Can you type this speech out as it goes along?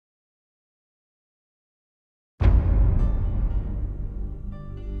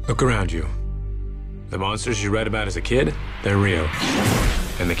Look around you. The monsters you read about as a kid, they're real.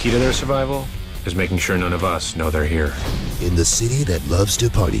 And the key to their survival is making sure none of us know they're here. In the city that loves to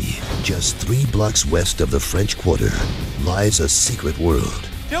party, just 3 blocks west of the French Quarter, lies a secret world.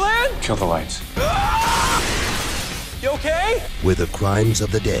 Dylan? Kill the lights. You okay? Where the crimes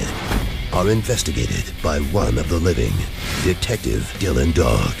of the dead are investigated by one of the living, Detective Dylan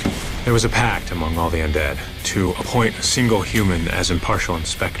Dog. There was a pact among all the undead to appoint a single human as impartial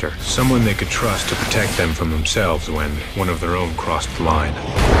inspector, someone they could trust to protect them from themselves when one of their own crossed the line.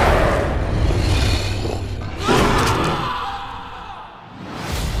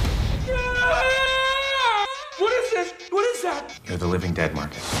 What is this? What is that? They're the living dead,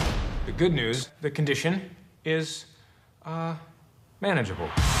 Marcus. The good news, the condition is,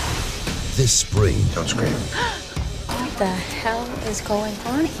 manageable. This spring, Don't scream. What the hell is going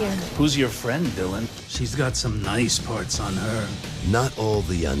on here? Who's your friend, Dylan? She's got some nice parts on her. not all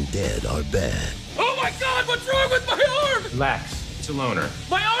the undead are bad. Oh my God, what's wrong with my arm? Relax. It's a loner.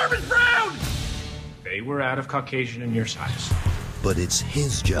 My arm is brown! They were out of Caucasian in your size. But it's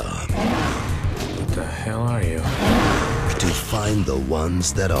his job What the hell are you? to find the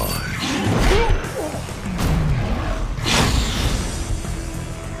ones that are.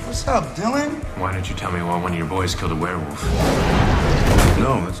 What's up, Dylan? Why didn't you tell me while one of your boys killed a werewolf?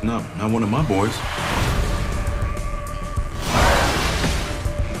 No, it's not one of my boys.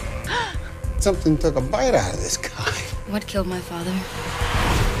 Something took a bite out of this guy. What killed my father?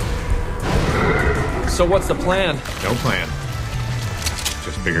 So what's the plan? No plan.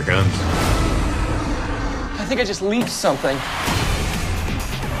 Just bigger guns. I think I just leaked something.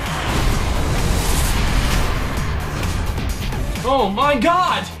 Oh my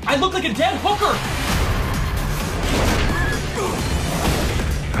God! I look like a dead hooker!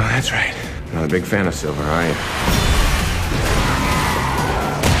 Oh, that's right. Not a big fan of silver, are you?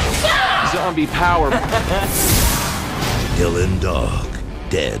 Zombie power. Dylan Dog,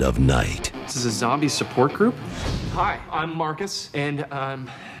 Dead of Night. This is a zombie support group? Hi, I'm Marcus, and I'm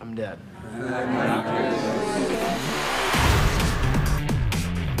dead.